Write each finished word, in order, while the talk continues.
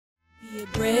Be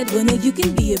a breadwinner, you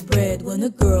can be a breadwinner.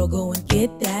 Girl, go and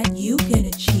get that, you can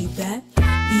achieve that.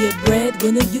 Be a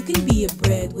breadwinner, you can be a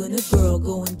breadwinner. Girl,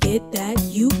 go and get that,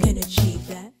 you can achieve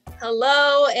that.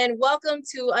 Hello and welcome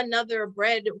to another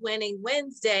Breadwinning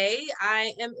Wednesday.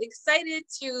 I am excited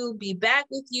to be back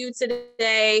with you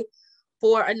today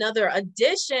for another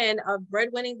edition of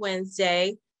Breadwinning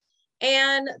Wednesday.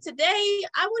 And today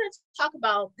I want to talk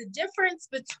about the difference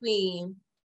between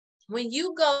when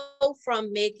you go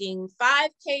from making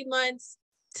 5K months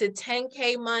to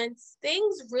 10K months,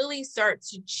 things really start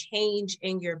to change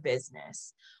in your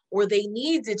business, or they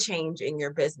need to change in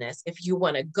your business if you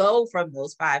want to go from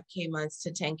those 5K months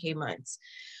to 10K months.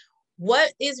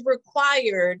 What is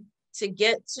required to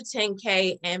get to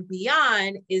 10K and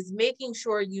beyond is making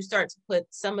sure you start to put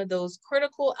some of those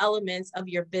critical elements of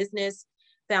your business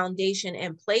foundation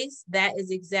in place. That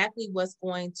is exactly what's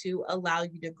going to allow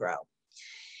you to grow.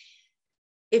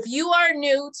 If you are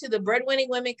new to the Breadwinning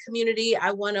Women community,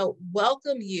 I want to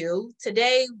welcome you.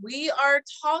 Today, we are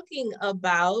talking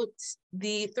about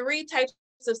the 3 types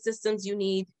of systems you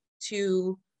need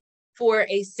for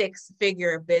a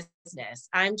 6-figure business.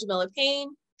 I'm Jamila Payne,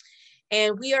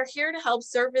 and we are here to help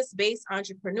service-based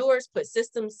entrepreneurs put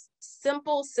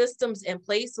simple systems in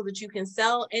place so that you can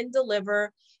sell and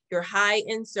deliver your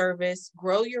high-end service,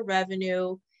 grow your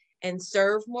revenue, and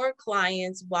serve more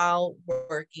clients while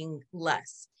working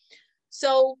less.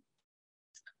 So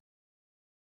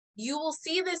you will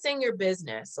see this in your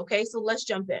business. Okay, so let's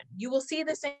jump in. You will see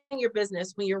this in your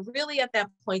business when you're really at that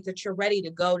point that you're ready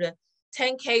to go to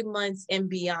 10K months and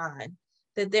beyond,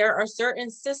 that there are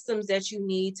certain systems that you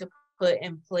need to put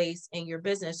in place in your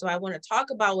business. So I want to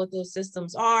talk about what those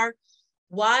systems are,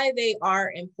 why they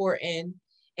are important.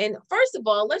 And first of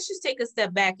all, let's just take a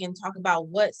step back and talk about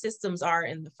what systems are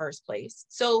in the first place.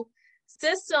 So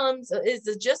systems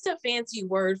is just a fancy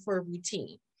word for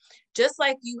routine. Just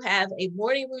like you have a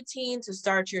morning routine to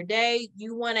start your day,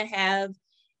 you want to have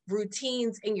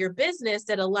routines in your business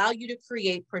that allow you to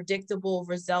create predictable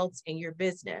results in your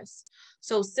business.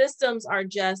 So systems are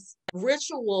just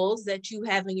rituals that you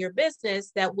have in your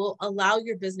business that will allow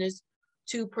your business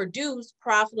to produce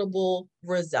profitable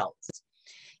results.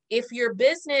 If your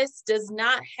business does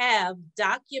not have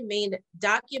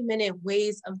documented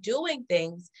ways of doing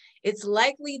things, it's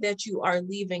likely that you are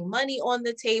leaving money on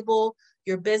the table.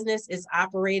 Your business is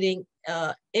operating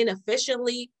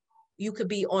inefficiently. You could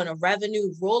be on a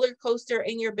revenue roller coaster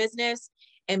in your business,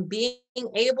 and being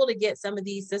able to get some of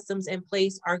these systems in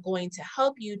place are going to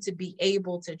help you to be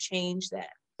able to change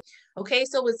that. Okay,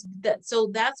 so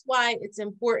that's why it's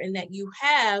important that you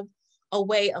have a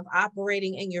way of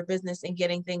operating in your business and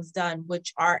getting things done,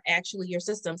 which are actually your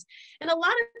systems. And a lot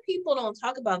of people don't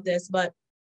talk about this, but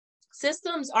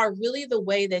systems are really the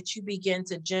way that you begin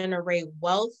to generate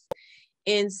wealth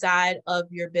inside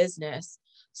of your business.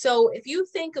 So if you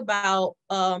think about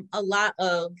a lot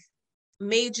of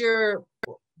major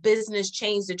business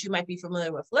chains that you might be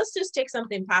familiar with, let's just take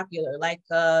something popular like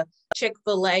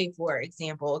Chick-fil-A, for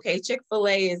example. Okay,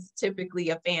 Chick-fil-A is typically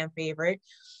a fan favorite,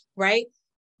 right?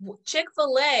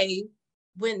 Chick-fil-A,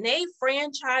 when they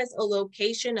franchise a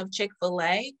location of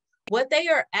Chick-fil-A, what they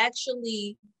are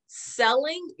actually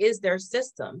selling is their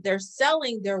system. They're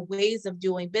selling their ways of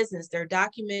doing business, their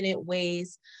documented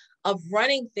ways of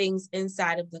running things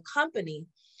inside of the company.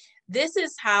 This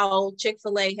is how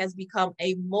Chick-fil-A has become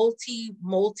a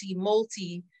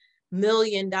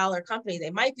multi-million-dollar company.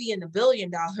 They might be in the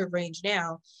billion-dollar range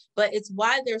now, but it's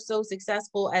why they're so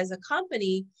successful as a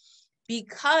company,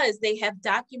 because they have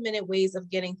documented ways of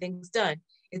getting things done.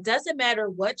 It doesn't matter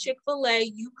what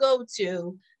Chick-fil-A you go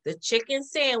to, the chicken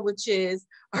sandwiches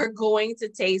are going to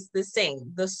taste the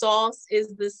same. The sauce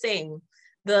is the same.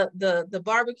 The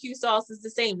barbecue sauce is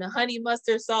the same. The honey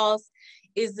mustard sauce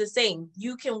is the same.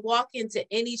 You can walk into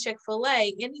any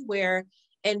Chick-fil-A anywhere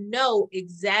and know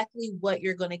exactly what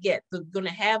you're going to get. You're going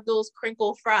to have those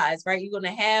crinkle fries, right? You're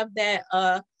going to have that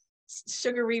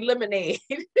sugary lemonade,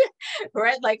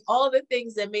 right? Like all the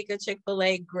things that make a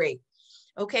Chick-fil-A great.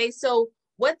 Okay, so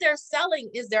what they're selling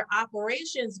is their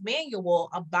operations manual,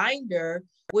 a binder,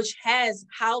 which has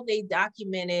how they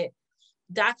documented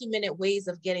ways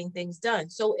of getting things done.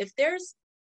 So if there's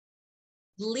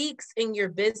leaks in your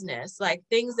business, like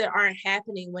things that aren't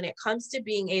happening when it comes to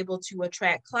being able to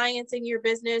attract clients in your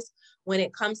business, when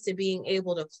it comes to being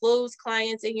able to close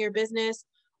clients in your business,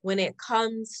 when it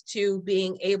comes to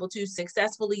being able to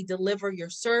successfully deliver your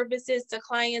services to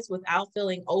clients without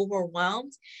feeling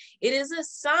overwhelmed, it is a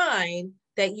sign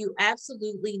that you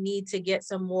absolutely need to get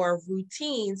some more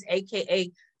routines,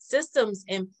 AKA systems,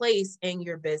 in place in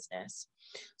your business.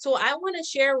 So I want to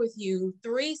share with you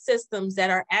 3 systems that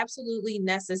are absolutely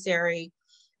necessary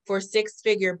for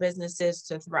 6-figure businesses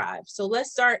to thrive. So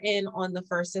let's start in on the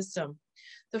first system.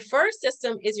 The first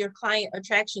system is your client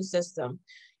attraction system.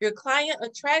 Your client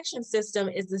attraction system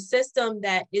is the system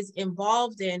that is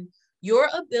involved in your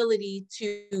ability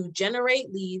to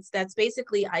generate leads. That's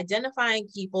basically identifying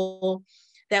people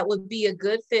that would be a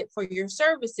good fit for your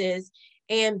services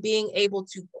and being able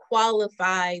to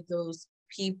qualify those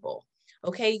people.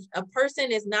 Okay, a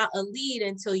person is not a lead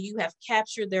until you have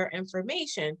captured their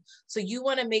information. So you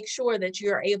want to make sure that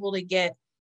you're able to get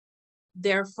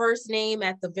their first name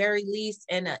at the very least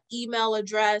and an email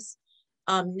address.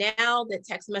 Now that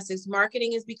text message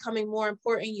marketing is becoming more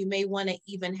important, you may want to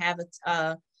even have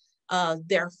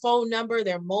their phone number,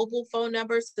 their mobile phone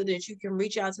number, so that you can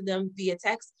reach out to them via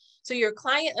text. So your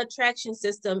client attraction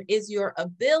system is your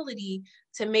ability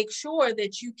to make sure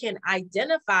that you can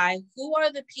identify who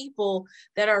are the people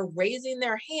that are raising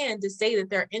their hand to say that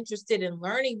they're interested in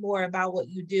learning more about what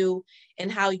you do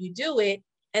and how you do it.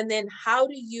 And then how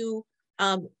do you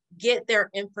get their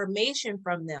information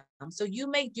from them? So you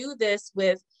may do this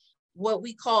with what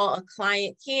we call a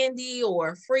client candy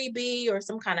or freebie or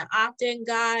some kind of opt-in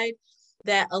guide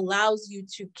that allows you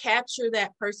to capture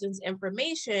that person's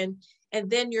information. And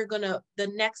then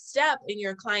the next step in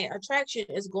your client attraction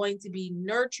is going to be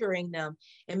nurturing them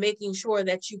and making sure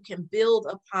that you can build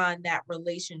upon that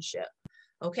relationship.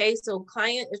 Okay, so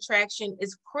client attraction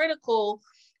is critical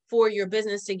for your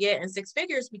business to get in 6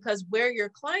 figures, because where your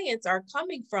clients are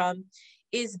coming from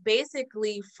is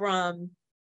basically from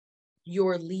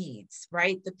your leads,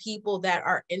 right? The people that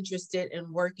are interested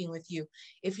in working with you.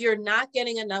 If you're not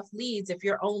getting enough leads, if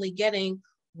you're only getting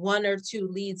 1 or 2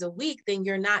 leads a week, then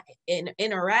you're not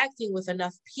interacting with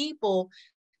enough people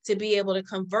to be able to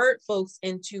convert folks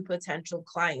into potential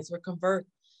clients or convert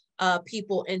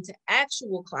people into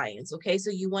actual clients. Okay, so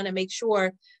you want to make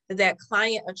sure that that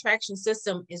client attraction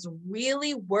system is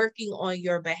really working on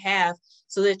your behalf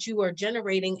so that you are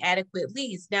generating adequate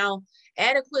leads. Now,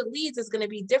 adequate leads is going to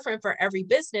be different for every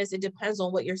business. It depends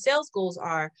on what your sales goals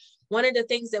are. One of the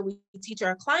things that we teach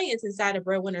our clients inside of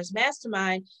Breadwinners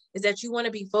Mastermind is that you want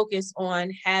to be focused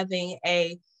on having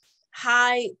a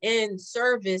high-end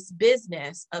service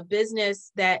business, a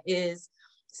business that is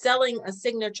selling a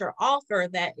signature offer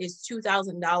that is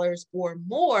 $2,000 or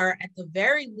more at the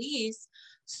very least,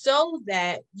 so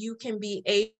that you can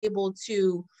be able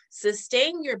to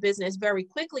sustain your business very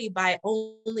quickly by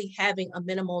only having a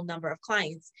minimal number of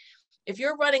clients. If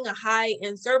you're running a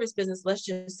high-end service business, let's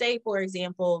just say, for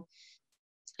example,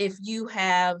 if you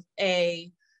have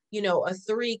a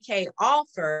 3K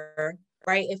offer,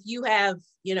 right? If you have,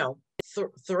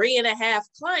 3.5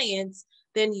 clients,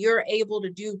 then you're able to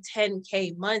do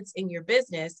 10K months in your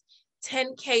business.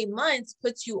 10K months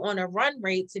puts you on a run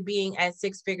rate to being at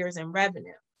 6 figures in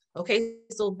revenue. Okay,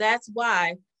 so that's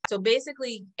why. So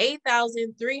basically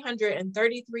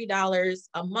 $8,333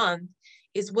 a month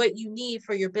is what you need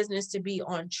for your business to be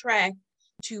on track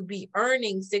to be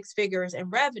earning 6 figures in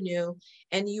revenue.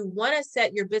 And you want to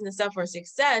set your business up for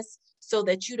success so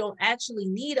that you don't actually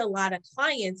need a lot of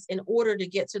clients in order to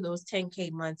get to those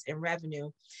 10K months in revenue.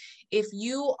 If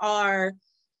you are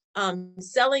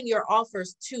selling your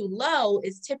offers too low,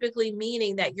 is typically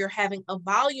meaning that you're having a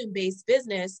volume-based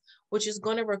business, which is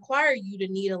going to require you to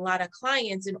need a lot of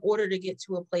clients in order to get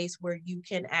to a place where you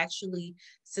can actually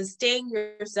sustain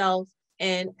yourself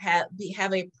and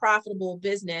have a profitable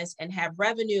business and have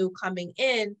revenue coming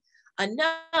in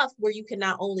enough where you can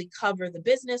not only cover the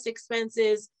business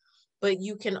expenses, but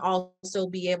you can also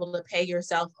be able to pay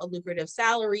yourself a lucrative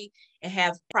salary and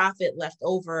have profit left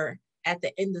over at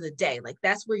the end of the day. Like,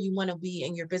 that's where you want to be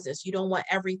in your business. You don't want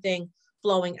everything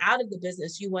flowing out of the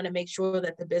business. You want to make sure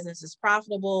that the business is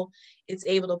profitable. It's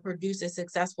able to produce a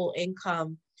successful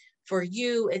income for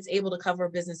you. It's able to cover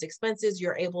business expenses.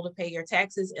 You're able to pay your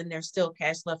taxes, and there's still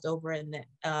cash left over in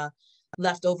the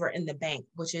bank,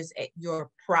 which is your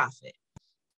profit.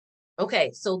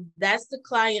 Okay, so that's the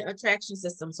client attraction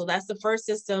system. So that's the first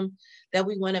system that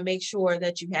we want to make sure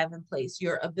that you have in place.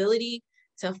 Your ability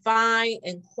to find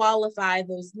and qualify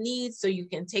those needs so you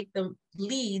can take them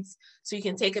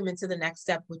into the next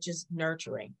step, which is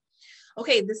nurturing.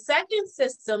 Okay, the second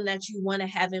system that you want to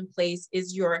have in place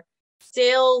is your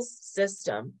sales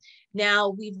system. Now,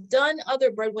 we've done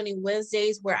other Breadwinning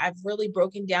Wednesdays where I've really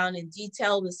broken down in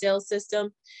detail the sales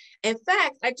system. In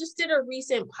fact, I just did a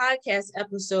recent podcast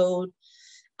episode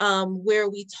where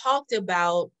we talked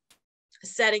about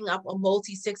setting up a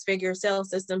multi-6-figure sales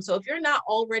system. So if you're not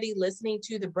already listening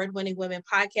to the Breadwinning Women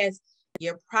podcast,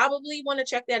 you probably want to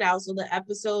check that out. So the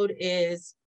episode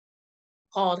is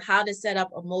called How to Set Up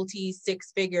a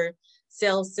Multi-Six-Figure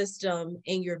Sales System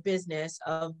in Your Business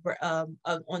on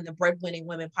the Breadwinning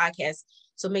Women podcast.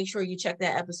 So make sure you check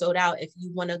that episode out if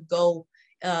you want to go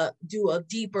do a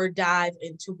deeper dive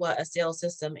into what a sales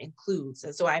system includes.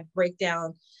 And so I break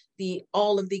down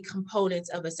all of the components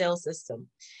of a sales system.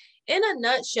 In a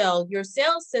nutshell, your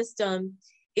sales system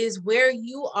is where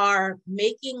you are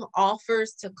making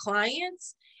offers to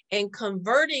clients and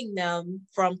converting them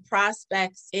from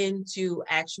prospects into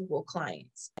actual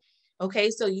clients.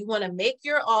 Okay, so you want to make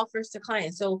your offers to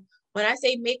clients. So when I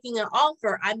say making an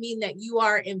offer, I mean that you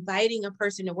are inviting a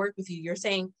person to work with you. You're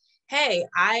saying, hey,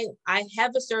 I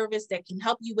have a service that can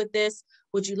help you with this.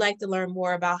 Would you like to learn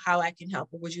more about how I can help?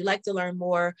 Or would you like to learn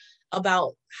more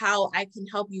about how I can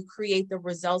help you create the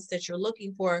results that you're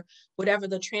looking for? Whatever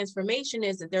the transformation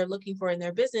is that they're looking for in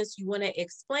their business, you want to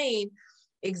explain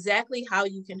exactly how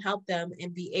you can help them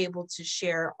and be able to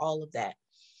share all of that.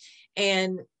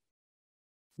 And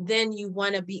then you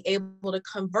want to be able to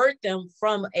convert them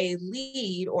from a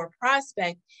lead or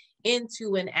prospect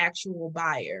into an actual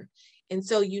buyer. And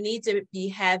so you need to be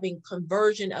having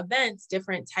conversion events,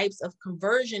 different types of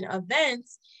conversion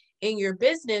events in your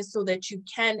business so that you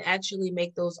can actually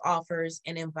make those offers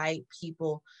and invite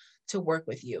people to work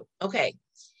with you. Okay.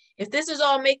 If this is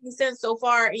all making sense so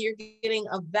far and you're getting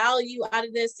a value out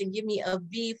of this, and give me a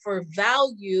V for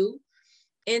value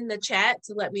in the chat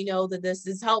to let me know that this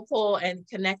is helpful and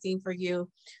connecting for you.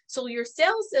 So your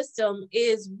sales system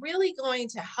is really going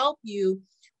to help you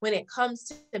when it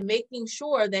comes to making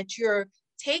sure that you're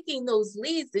taking those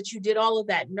leads that you did all of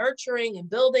that nurturing and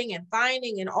building and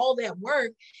finding and all that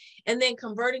work, and then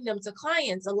converting them to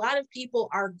clients. A lot of people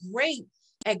are great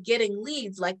at getting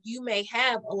leads. Like you may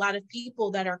have a lot of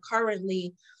people that are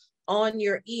currently on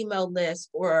your email list,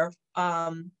 or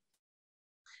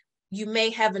you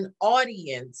may have an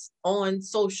audience on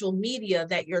social media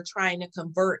that you're trying to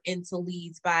convert into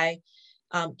leads by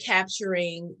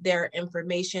capturing their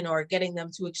information or getting them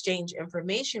to exchange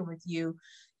information with you.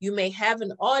 You may have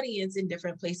an audience in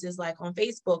different places like on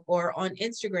Facebook or on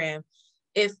Instagram.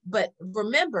 But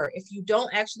remember, if you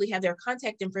don't actually have their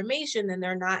contact information, then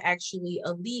they're not actually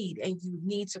a lead, and you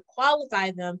need to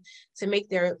qualify them to make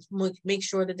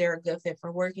sure that they're a good fit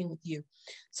for working with you.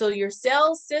 So your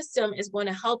sales system is going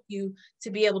to help you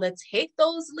to be able to take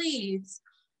those leads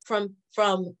from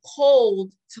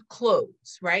cold to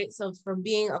close, right? So from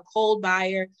being a cold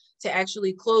buyer to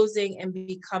actually closing and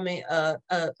becoming a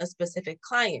specific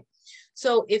client.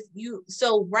 So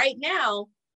right now,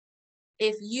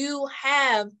 if you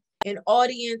have an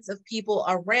audience of people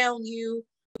around you,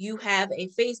 you have a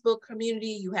Facebook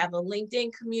community, you have a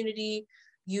LinkedIn community,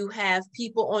 you have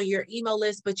people on your email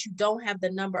list, but you don't have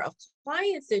the number of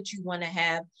clients that you want to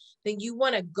have, then you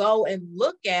want to go and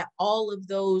look at all of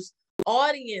those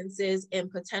audiences and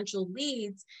potential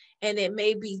leads. And it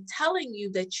may be telling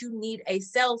you that you need a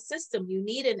sales system. You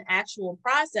need an actual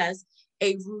process,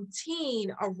 a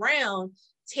routine around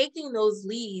taking those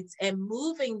leads and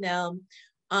moving them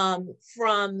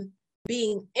from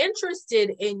being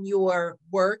interested in your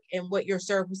work and what your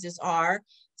services are,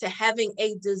 to having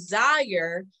a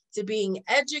desire, to being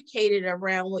educated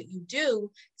around what you do,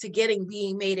 to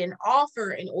being made an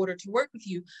offer in order to work with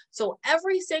you. So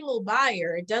every single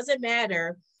buyer, it doesn't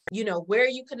matter, where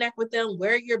you connect with them,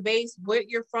 where you're based, where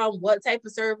you're from, what type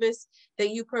of service that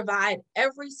you provide,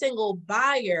 every single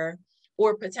buyer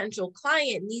or potential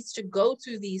client needs to go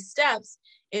through these steps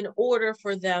in order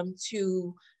for them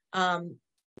to,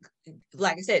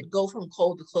 like I said, go from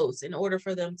cold to close, in order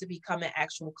for them to become an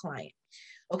actual client.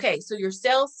 Okay, so your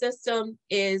sales system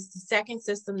is the second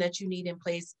system that you need in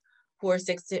place for a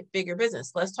six-figure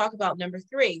business. Let's talk about number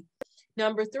 3.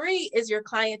 Number 3 is your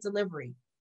client delivery.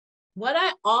 What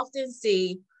I often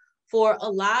see for a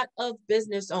lot of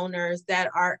business owners that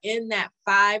are in that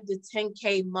 5 to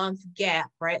 10K month gap,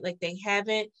 right? Like they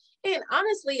haven't, and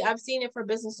honestly, I've seen it for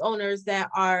business owners that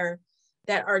are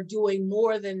doing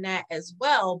more than that as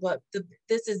well. But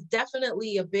this is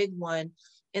definitely a big one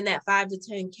in that 5 to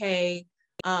 10K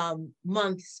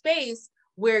month space,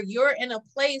 where you're in a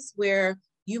place where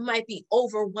you might be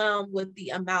overwhelmed with the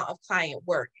amount of client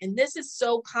work. And this is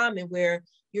so common, where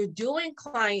you're doing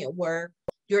client work,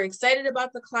 you're excited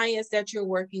about the clients that you're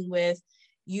working with,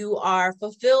 you are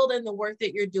fulfilled in the work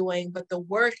that you're doing, but the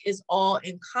work is all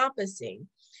encompassing.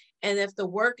 And if the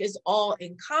work is all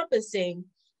encompassing,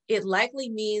 it likely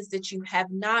means that you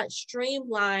have not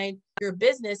streamlined your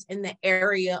business in the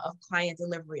area of client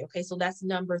delivery. Okay, so that's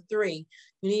number 3.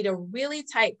 You need a really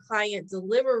tight client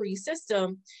delivery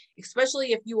system,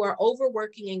 especially if you are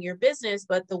overworking in your business,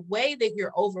 but the way that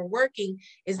you're overworking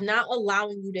is not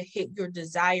allowing you to hit your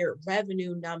desired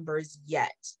revenue numbers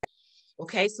yet.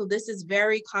 Okay, so this is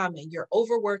very common. You're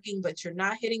overworking, but you're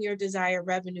not hitting your desired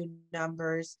revenue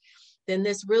numbers. Then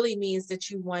this really means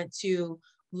that you want to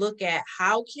look at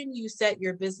how can you set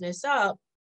your business up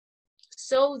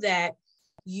so that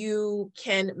you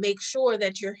can make sure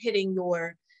that you're hitting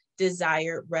your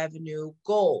desired revenue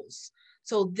goals.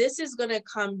 So this is going to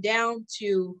come down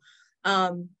to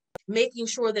making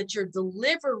sure that your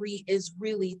delivery is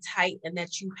really tight and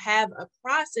that you have a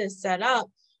process set up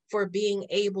for being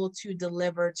able to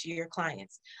deliver to your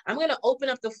clients. I'm going to open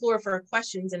up the floor for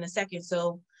questions in a second.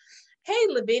 So, hey,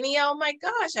 Lavinia, oh my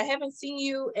gosh, I haven't seen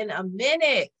you in a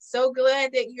minute. So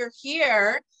glad that you're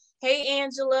here. Hey,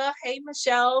 Angela. Hey,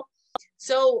 Michelle.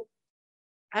 So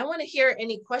I want to hear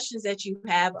any questions that you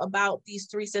have about these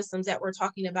 3 systems that we're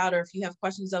talking about, or if you have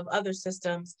questions of other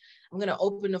systems. I'm going to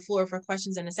open the floor for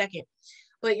questions in a second.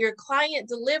 But your client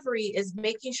delivery is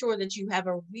making sure that you have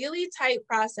a really tight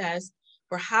process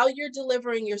for how you're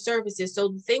delivering your services. So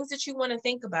the things that you want to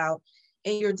think about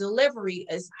in your delivery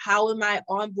is, how am I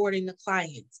onboarding the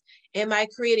clients? Am I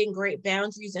creating great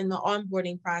boundaries in the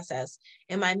onboarding process?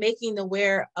 Am I making them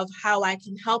aware of how I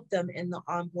can help them in the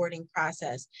onboarding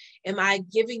process? Am I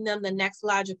giving them the next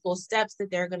logical steps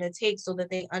that they're going to take so that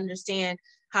they understand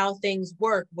how things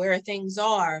work, where things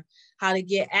are, how to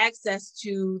get access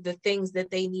to the things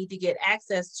that they need to get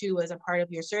access to as a part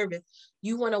of your service?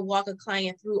 You want to walk a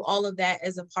client through all of that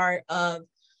as a part of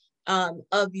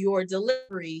your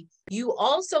delivery. You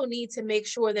also need to make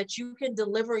sure that you can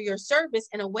deliver your service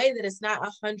in a way that is not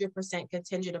 100%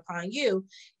 contingent upon you.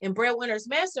 In Breadwinners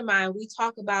Mastermind, we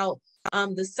talk about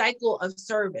the cycle of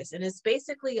service, and it's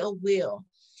basically a wheel.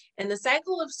 And the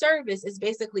cycle of service is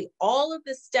basically all of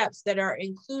the steps that are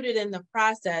included in the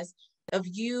process of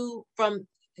you, from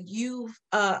you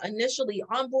initially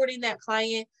onboarding that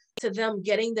client to them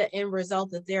getting the end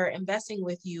result that they're investing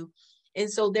with you.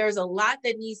 And so there's a lot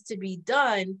that needs to be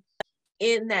done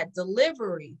in that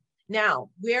delivery. Now,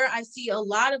 where I see a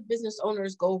lot of business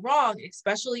owners go wrong,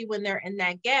 especially when they're in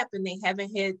that gap and they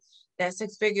haven't hit that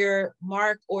 6-figure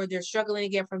mark, or they're struggling to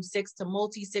get from 6 to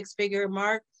multi-6-figure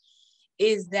mark,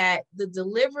 is that the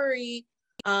delivery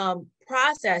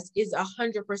process is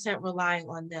 100% relying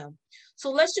on them.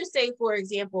 So let's just say, for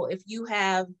example, if you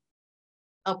have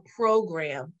a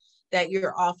program that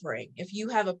you're offering,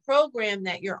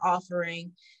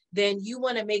 then you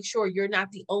want to make sure you're not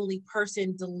the only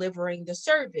person delivering the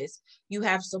service. You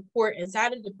have support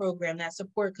inside of the program. That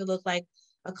support could look like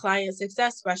a client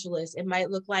success specialist. It might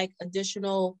look like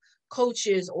additional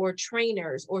coaches or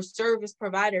trainers or service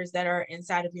providers that are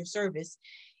inside of your service.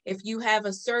 If you have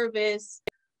a service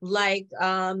like,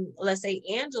 let's say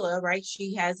Angela, right?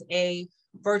 She has a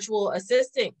virtual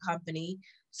assistant company.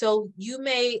 So you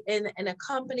may, in a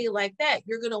company like that,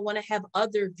 you're going to want to have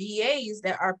other VAs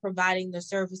that are providing the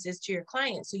services to your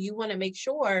clients. So you want to make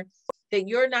sure that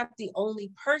you're not the only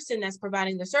person that's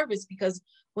providing the service, because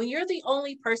when you're the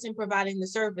only person providing the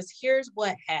service, here's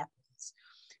what happens.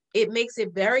 It makes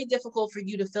it very difficult for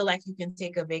you to feel like you can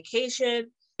take a vacation,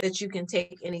 that you can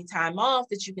take any time off,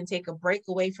 that you can take a break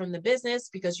away from the business,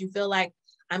 because you feel like,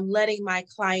 I'm letting my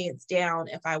clients down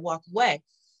if I walk away.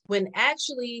 When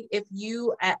actually, if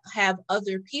you have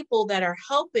other people that are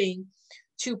helping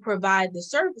to provide the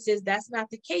services, that's not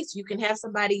the case. You can have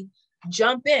somebody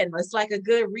jump in. It's like a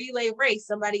good relay race.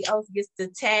 Somebody else gets to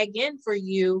tag in for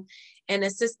you and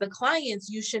assist the clients.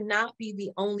 You should not be the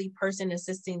only person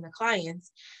assisting the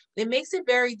clients. It makes it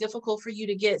very difficult for you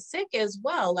to get sick as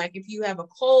well. Like if you have a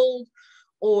cold,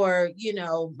 or,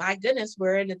 my goodness,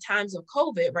 we're in the times of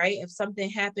COVID, right? If something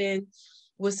happened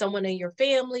with someone in your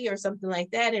family or something like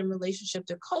that in relationship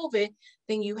to COVID,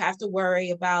 then you have to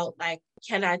worry about, like,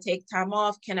 can I take time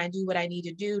off? Can I do what I need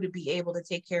to do to be able to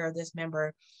take care of this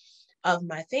member of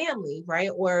my family, right?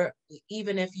 Or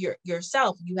even if you're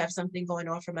yourself, you have something going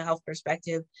on from a health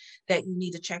perspective that you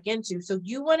need to check into. So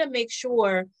you want to make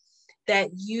sure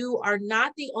that you are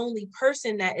not the only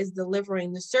person that is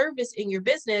delivering the service in your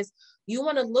business. You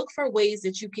want to look for ways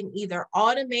that you can either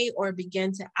automate or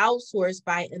begin to outsource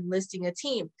by enlisting a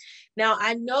team. Now,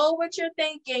 I know what you're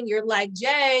thinking. You're like,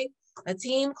 Jay, a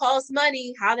team costs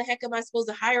money. How the heck am I supposed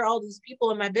to hire all these people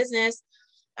in my business?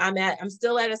 I'm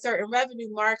still at a certain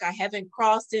revenue mark. I haven't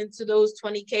crossed into those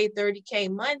 20K, 30K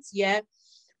months yet.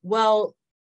 Well,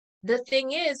 the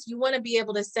thing is, you want to be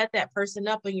able to set that person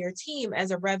up on your team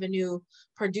as a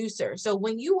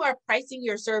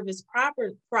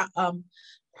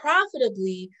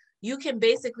profitably, you can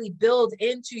basically build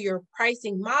into your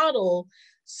pricing model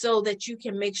so that you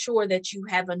can make sure that you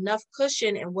have enough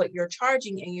cushion in what you're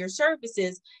charging in your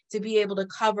services to be able to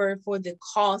cover for the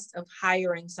cost of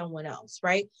hiring someone else,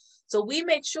 right? So we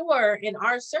make sure in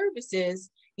our services,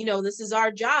 this is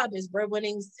our job as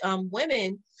breadwinning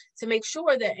women, to make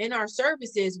sure that in our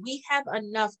services, we have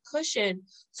enough cushion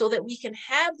so that we can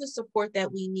have the support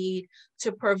that we need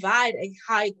to provide a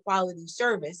high quality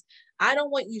service. I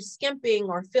don't want you skimping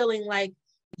or feeling like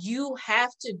you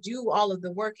have to do all of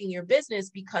the work in your business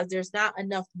because there's not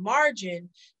enough margin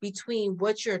between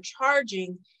what you're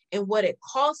charging and what it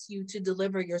costs you to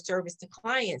deliver your service to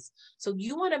clients. So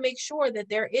you want to make sure that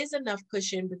there is enough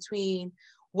cushion between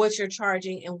what you're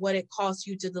charging and what it costs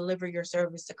you to deliver your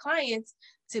service to clients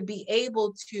to be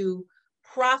able to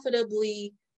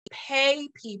profitably pay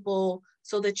people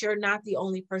so that you're not the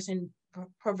only person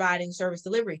providing service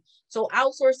delivery. So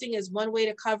outsourcing is one way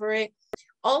to cover it.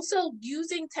 Also,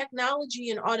 using technology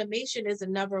and automation is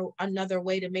another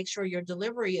way to make sure your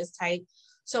delivery is tight.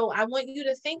 So I want you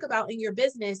to think about in your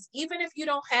business, even if you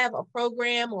don't have a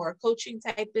program or a coaching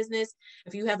type business,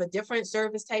 if you have a different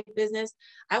service type business,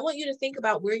 I want you to think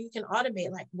about where you can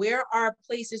automate, like where are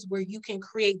places where you can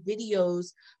create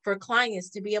videos for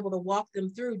clients to be able to walk them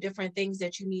through different things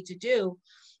that you need to do.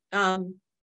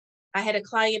 I had a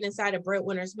client inside of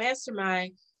Breadwinners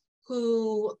Mastermind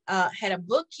who had a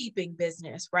bookkeeping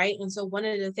business, right? And so one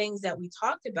of the things that we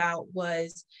talked about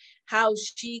was how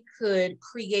she could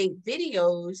create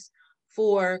videos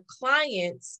for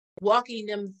clients, walking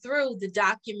them through the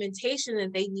documentation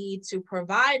that they need to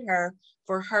provide her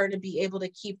for her to be able to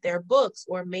keep their books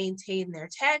or maintain their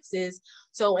taxes.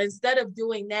 So instead of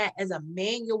doing that as a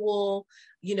manual,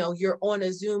 you're on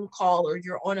a Zoom call or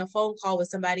you're on a phone call with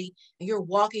somebody and you're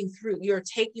walking through, you're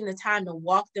taking the time to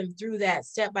walk them through that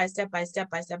step by step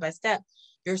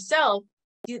yourself.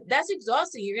 That's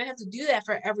exhausting. You're going to have to do that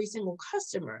for every single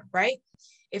customer, right?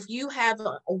 If you have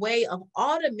a way of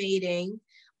automating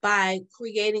by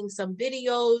creating some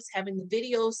videos, having the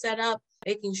video set up,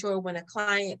 making sure when a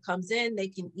client comes in, they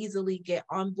can easily get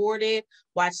onboarded,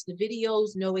 watch the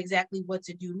videos, know exactly what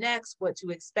to do next, what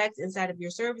to expect inside of your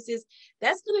services.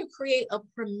 That's going to create a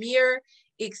premier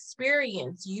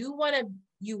experience. You want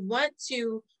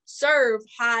to serve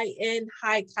high-end,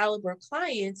 high-caliber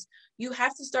clients. You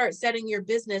have to start setting your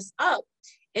business up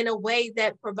in a way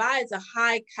that provides a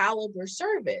high-caliber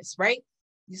service, right?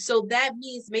 So that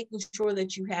means making sure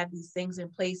that you have these things in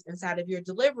place inside of your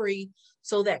delivery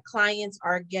so that clients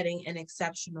are getting an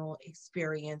exceptional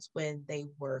experience when they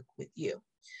work with you.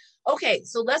 Okay,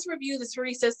 so let's review the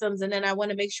 3 systems, and then I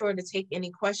want to make sure to take any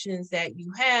questions that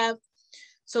you have.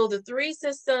 So the 3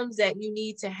 systems that you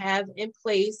need to have in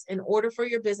place in order for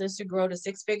your business to grow to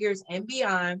 6 figures and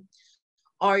beyond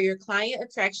are your client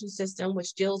attraction system,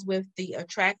 which deals with the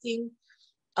attracting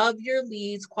of your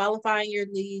leads, qualifying your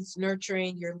leads,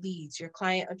 nurturing your leads, your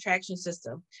client attraction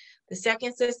system. The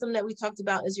second system that we talked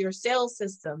about is your sales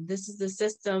system. This is the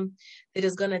system that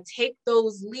is going to take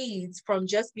those leads from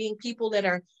just being people that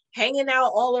are hanging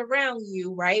out all around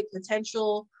you, right?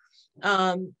 Potential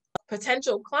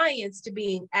clients to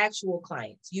being actual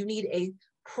clients. You need a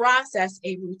process,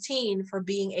 a routine for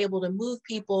being able to move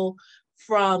people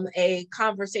from a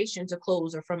conversation to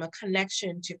close or from a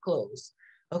connection to close.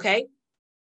 Okay.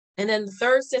 And then the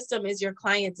third system is your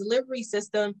client delivery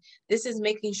system. This is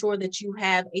making sure that you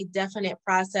have a definite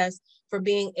process for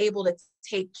being able to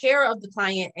take care of the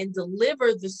client and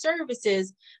deliver the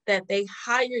services that they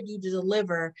hired you to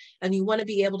deliver. And you want to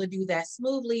be able to do that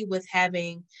smoothly with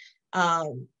having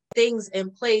things in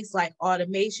place like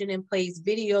automation in place,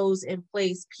 videos in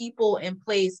place, people in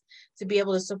place to be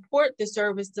able to support the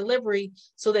service delivery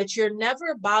so that you're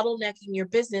never bottlenecking your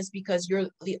business because you're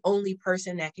the only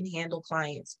person that can handle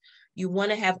clients. You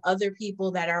want to have other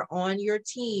people that are on your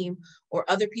team or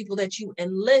other people that you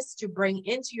enlist to bring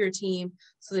into your team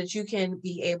so that you can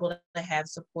be able to have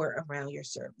support around your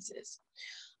services.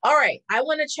 All right, I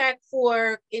want to check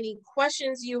for any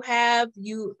questions you have.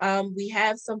 We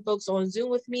have some folks on Zoom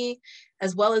with me,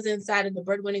 as well as inside of the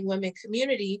Breadwinning Women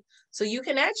community. So you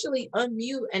can actually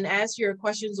unmute and ask your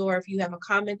questions, or if you have a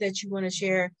comment that you want to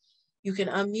share, you can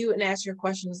unmute and ask your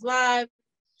questions live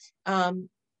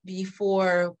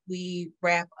before we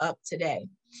wrap up today.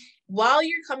 While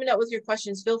you're coming up with your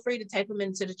questions, feel free to type them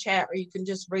into the chat, or you can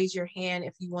just raise your hand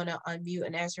if you want to unmute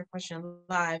and ask your question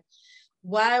live.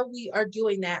 While we are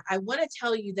doing that, I want to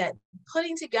tell you that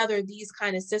putting together these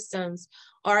kind of systems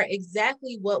are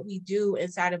exactly what we do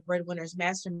inside of Breadwinners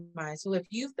Mastermind. So if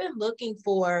you've been looking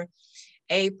for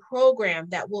a program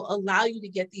that will allow you to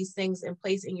get these things in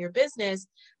place in your business,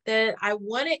 then I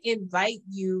want to invite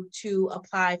you to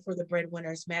apply for the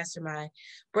Breadwinners Mastermind.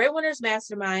 Breadwinners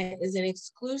Mastermind is an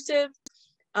exclusive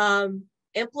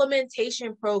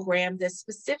implementation program that's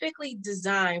specifically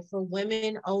designed for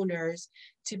women owners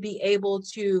to be able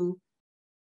to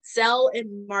sell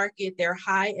and market their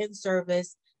high-end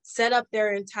service, set up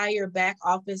their entire back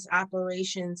office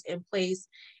operations in place,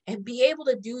 and be able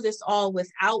to do this all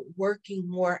without working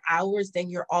more hours than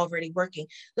you're already working.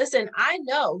 Listen, I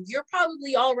know you're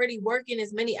probably already working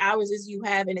as many hours as you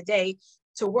have in a day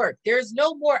to work. There's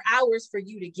no more hours for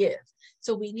you to give.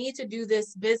 So we need to do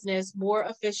this business more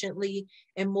efficiently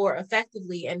and more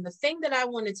effectively. And the thing that I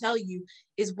want to tell you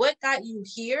is what got you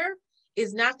here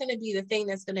is not going to be the thing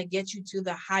that's going to get you to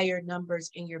the higher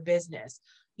numbers in your business.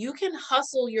 You can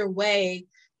hustle your way,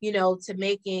 to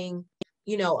making,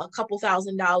 a couple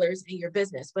 $1,000s in your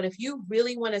business. But if you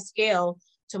really want to scale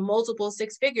to multiple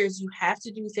six figures, you have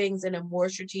to do things in a more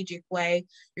strategic way.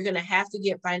 You're going to have to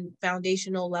get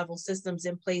foundational level systems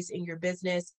in place in your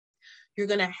business. You're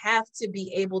going to have to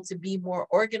be able to be more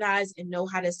organized and know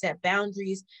how to set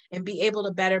boundaries and be able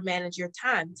to better manage your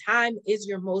time. Time is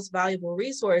your most valuable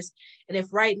resource. And if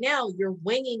right now you're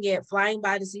winging it, flying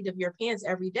by the seat of your pants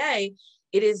every day,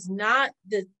 it is not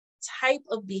the type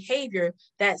of behavior.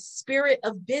 That spirit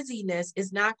of busyness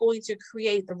is not going to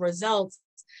create the results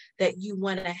that you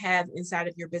want to have inside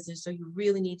of your business. So you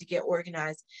really need to get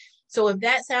organized. So if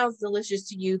that sounds delicious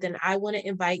to you, then I want to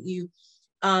invite you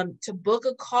to book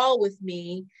a call with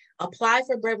me, apply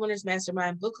for Breadwinners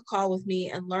Mastermind, book a call with me,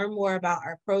 and learn more about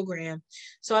our program.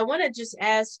 So I want to just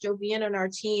ask Jovian on our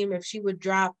team if she would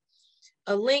drop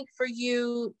a link for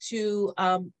you to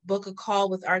book a call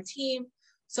with our team.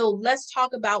 So let's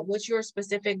talk about what your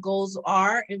specific goals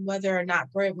are and whether or not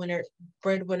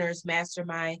Breadwinners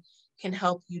Mastermind can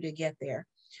help you to get there.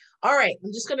 All right,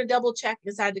 I'm just going to double check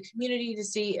inside the community to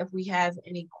see if we have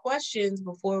any questions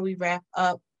before we wrap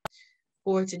up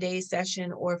for today's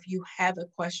session, or if you have a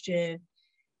question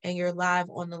and you're live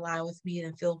on the line with me,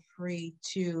 then feel free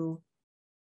to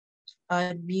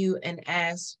unmute and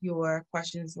ask your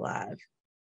questions live.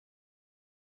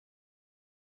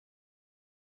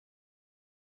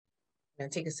 I'm gonna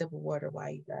take a sip of water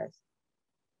while you guys.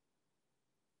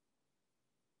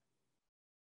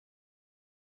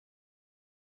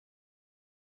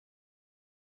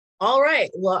 All right,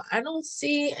 well, I don't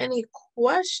see any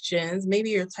questions.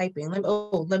 Maybe you're typing.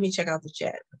 Let me check out the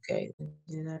chat. Okay,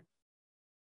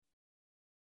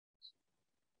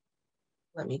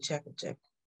 let me check.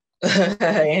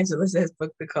 Angela says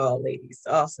book the call, ladies.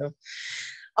 Awesome.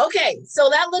 Okay, so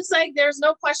that looks like there's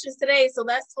no questions today, so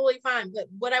that's totally fine. But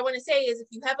what I want to say is if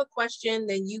you have a question,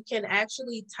 then you can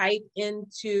actually type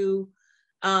into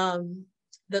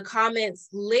the comments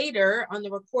later on the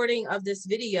recording of this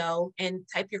video and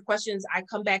type your questions. I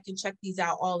come back and check these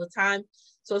out all the time.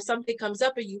 So if something comes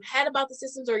up or you had about the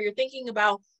systems, or you're thinking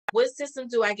about what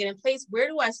systems do I get in place? Where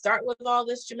do I start with all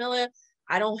this, Jamila?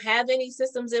 I don't have any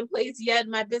systems in place yet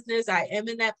in my business. I am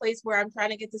in that place where I'm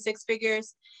trying to get to six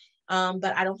figures,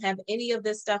 but I don't have any of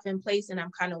this stuff in place, and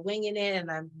I'm kind of winging it, and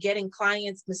I'm getting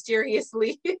clients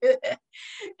mysteriously.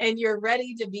 And you're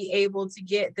ready to be able to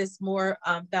get this more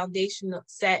foundational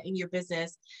set in your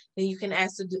business, then you can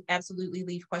absolutely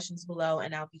leave questions below,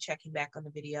 and I'll be checking back on the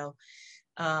video,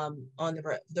 on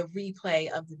the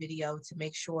replay of the video, to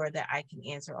make sure that I can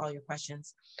answer all your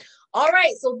questions. All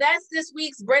right, so that's this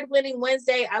week's Breadwinning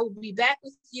Wednesday. I will be back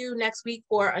with you next week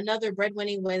for another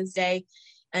Breadwinning Wednesday.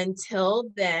 Until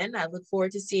then, I look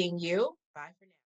forward to seeing you. Bye for now.